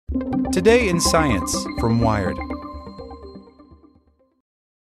Today in Science from Wired.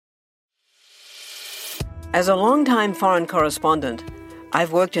 As a longtime foreign correspondent,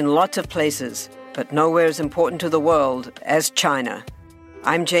 I've worked in lots of places, but nowhere as important to the world as China.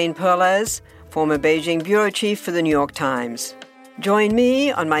 I'm Jane Perlez, former Beijing bureau chief for the New York Times. Join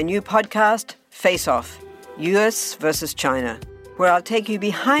me on my new podcast, Face Off, U.S. versus China, where I'll take you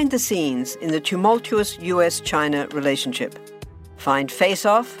behind the scenes in the tumultuous U.S.-China relationship. Find Face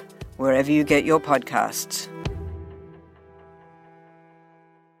Off wherever you get your podcasts.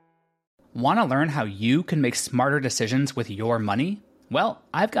 Want to learn how you can make smarter decisions with your money? Well,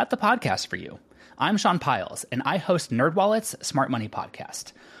 I've got the podcast for you. I'm Sean Piles, and I host NerdWallet's Smart Money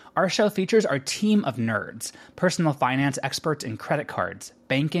Podcast. Our show features our team of nerds, personal finance experts in credit cards,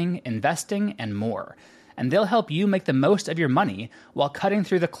 banking, investing, and more. And they'll help you make the most of your money while cutting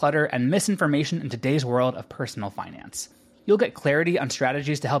through the clutter and misinformation in today's world of personal finance. You'll get clarity on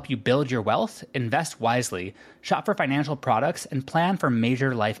strategies to help you build your wealth, invest wisely, shop for financial products, and plan for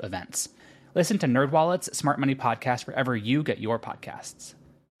major life events. Listen to NerdWallet's Smart Money Podcast wherever you get your podcasts.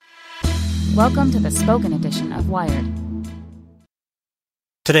 Welcome to the spoken edition of Wired.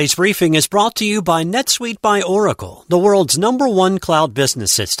 Today's briefing is brought to you by NetSuite by Oracle, the world's #1 cloud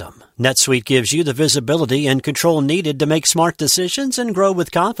business system. NetSuite gives you the visibility and control needed to make smart decisions and grow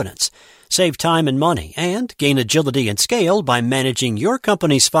with confidence. Save time and money and gain agility and scale by managing your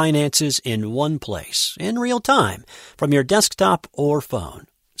company's finances in one place, in real time, from your desktop or phone.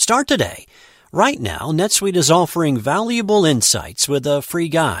 Start today. Right now, NetSuite is offering valuable insights with a free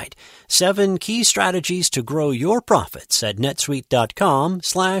guide. 7 key strategies to grow your profits at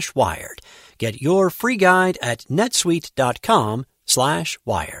netsuite.com/wired. Get your free guide at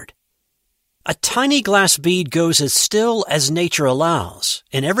netsuite.com/wired. A tiny glass bead goes as still as nature allows.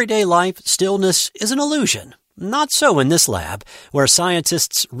 In everyday life, stillness is an illusion. Not so in this lab, where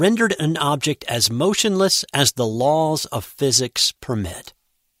scientists rendered an object as motionless as the laws of physics permit.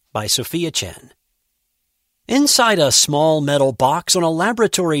 By Sophia Chen. Inside a small metal box on a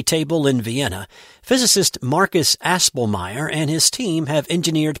laboratory table in Vienna, physicist Markus Aspelmeyer and his team have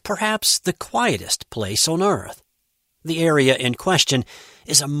engineered perhaps the quietest place on Earth. The area in question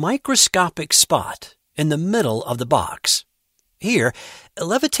is a microscopic spot in the middle of the box. Here,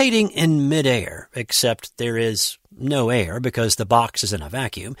 levitating in midair, except there is no air because the box is in a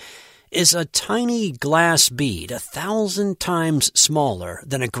vacuum, is a tiny glass bead 1,000 times smaller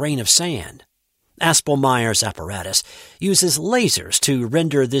than a grain of sand. Aspelmeyer's apparatus uses lasers to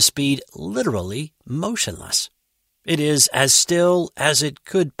render this bead literally motionless. It is as still as it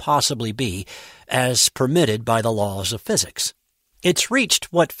could possibly be, as permitted by the laws of physics. It's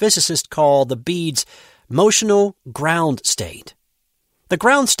reached what physicists call the bead's motional ground state. The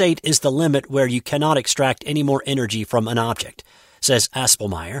ground state is the limit where you cannot extract any more energy from an object, says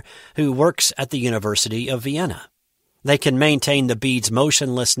Aspelmeyer, who works at the University of Vienna. They can maintain the bead's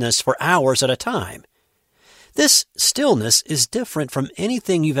motionlessness for hours at a time. This stillness is different from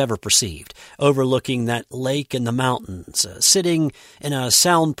anything you've ever perceived, overlooking that lake in the mountains, sitting in a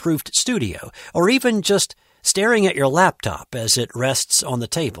soundproofed studio, or even just staring at your laptop as it rests on the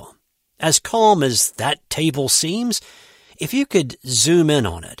table. As calm as that table seems, if you could zoom in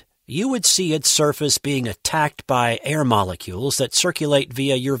on it, you would see its surface being attacked by air molecules that circulate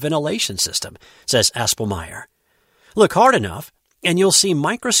via your ventilation system, says Aspelmeyer. Look hard enough, and you'll see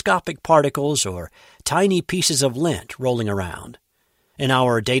microscopic particles or tiny pieces of lint rolling around. In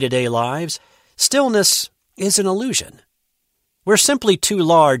our day-to-day lives, stillness is an illusion. We're simply too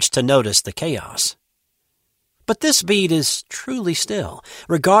large to notice the chaos. But this bead is truly still,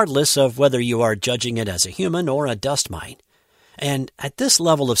 regardless of whether you are judging it as a human or a dust mite. And at this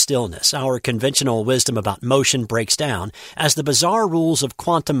level of stillness, our conventional wisdom about motion breaks down as the bizarre rules of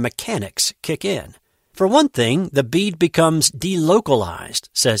quantum mechanics kick in. For one thing, the bead becomes delocalized,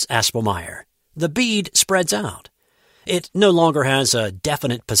 says Aspelmeyer. The bead spreads out. It no longer has a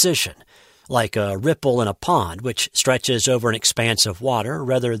definite position, like a ripple in a pond which stretches over an expanse of water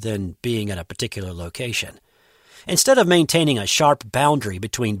rather than being at a particular location. Instead of maintaining a sharp boundary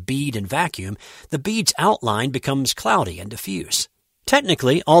between bead and vacuum, the bead's outline becomes cloudy and diffuse.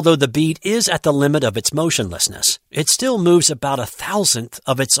 Technically, although the bead is at the limit of its motionlessness, it still moves about 1,000th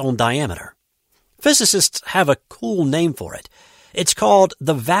of its own diameter. Physicists have a cool name for it. It's called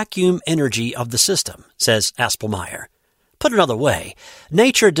the vacuum energy of the system, says Aspelmeyer. Put another way,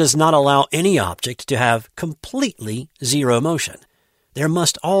 nature does not allow any object to have completely zero motion. There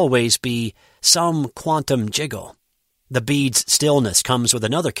must always be some quantum jiggle. The bead's stillness comes with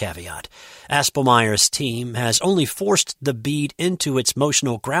another caveat. Aspelmeyer's team has only forced the bead into its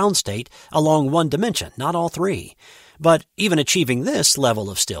motional ground state along one dimension, not all three. But even achieving this level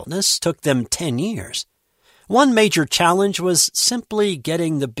of stillness took them 10 years. One major challenge was simply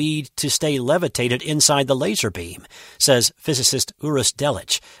getting the bead to stay levitated inside the laser beam, says physicist Urs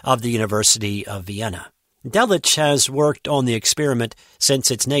Delitzsch of the University of Vienna. Delitzsch has worked on the experiment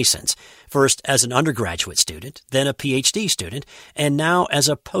since its nascence, first as an undergraduate student, then a PhD student, and now as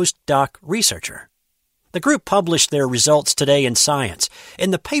a postdoc researcher. The group published their results today in Science.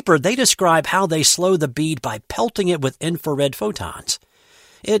 In the paper, they describe how they slow the bead by pelting it with infrared photons.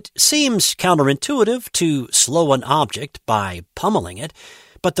 It seems counterintuitive to slow an object by pummeling it,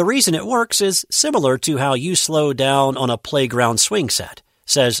 but the reason it works is similar to how you slow down on a playground swing set,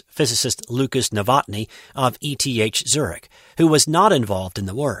 says physicist Lukas Novotny of ETH Zurich, who was not involved in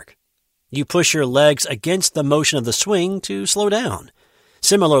the work. You push your legs against the motion of the swing to slow down.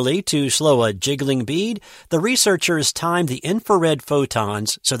 Similarly, to slow a jiggling bead, the researchers timed the infrared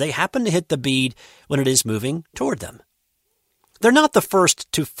photons so they happen to hit the bead when it is moving toward them. They're not the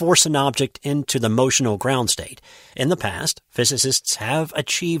first to force an object into the motional ground state. In the past, physicists have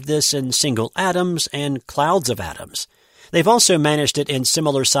achieved this in single atoms and clouds of atoms. They've also managed it in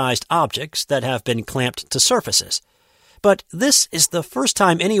similar-sized objects that have been clamped to surfaces. But this is the first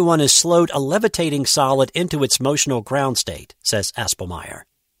time anyone has slowed a levitating solid into its motional ground state, says Aspelmeyer.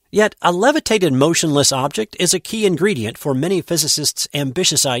 Yet a levitated motionless object is a key ingredient for many physicists'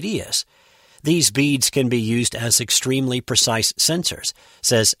 ambitious ideas. These beads can be used as extremely precise sensors,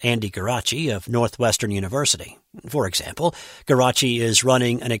 says Andy Garaci of Northwestern University. For example, Garaci is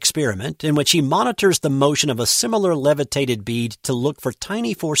running an experiment in which he monitors the motion of a similar levitated bead to look for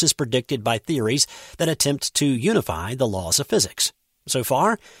tiny forces predicted by theories that attempt to unify the laws of physics. So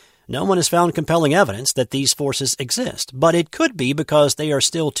far, no one has found compelling evidence that these forces exist, but it could be because they are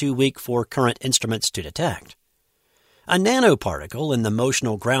still too weak for current instruments to detect. A nanoparticle in the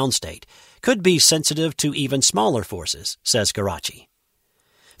motional ground state could be sensitive to even smaller forces, says Garaci.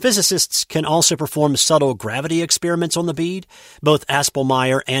 Physicists can also perform subtle gravity experiments on the bead. Both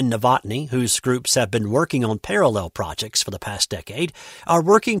Aspelmeyer and Novotny, whose groups have been working on parallel projects for the past decade, are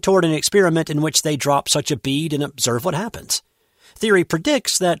working toward an experiment in which they drop such a bead and observe what happens. Theory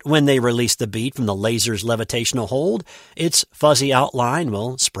predicts that when they release the bead from the laser's levitational hold, its fuzzy outline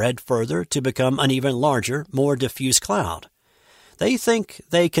will spread further to become an even larger, more diffuse cloud. They think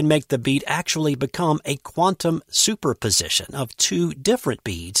they can make the bead actually become a quantum superposition of two different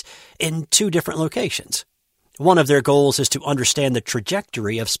beads in two different locations. One of their goals is to understand the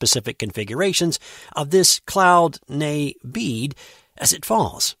trajectory of specific configurations of this cloud, nay, bead, as it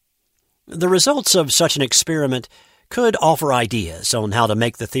falls. The results of such an experiment could offer ideas on how to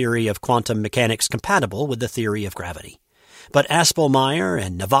make the theory of quantum mechanics compatible with the theory of gravity. But Aspelmeyer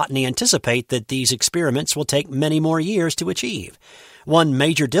and Novotny anticipate that these experiments will take many more years to achieve. One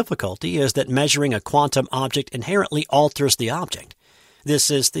major difficulty is that measuring a quantum object inherently alters the object.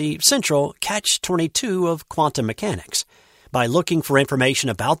 This is the central catch-22 of quantum mechanics. By looking for information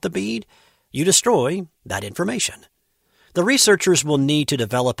about the bead, you destroy that information. The researchers will need to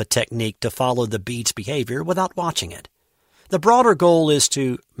develop a technique to follow the bead's behavior without watching it. The broader goal is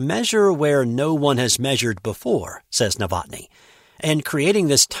to measure where no one has measured before, says Novotny, and creating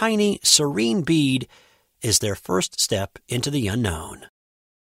this tiny, serene bead is their first step into the unknown.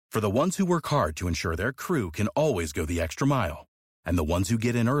 For the ones who work hard to ensure their crew can always go the extra mile, and the ones who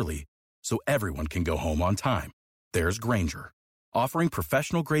get in early so everyone can go home on time, there's Grainger, offering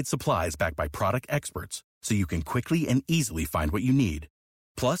professional-grade supplies backed by product experts so you can quickly and easily find what you need.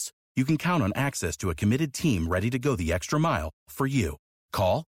 Plus, you can count on access to a committed team ready to go the extra mile for you.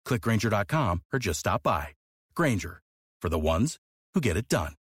 Call, click Grainger.com, or just stop by. Grainger, for the ones who get it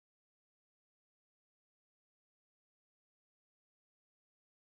done.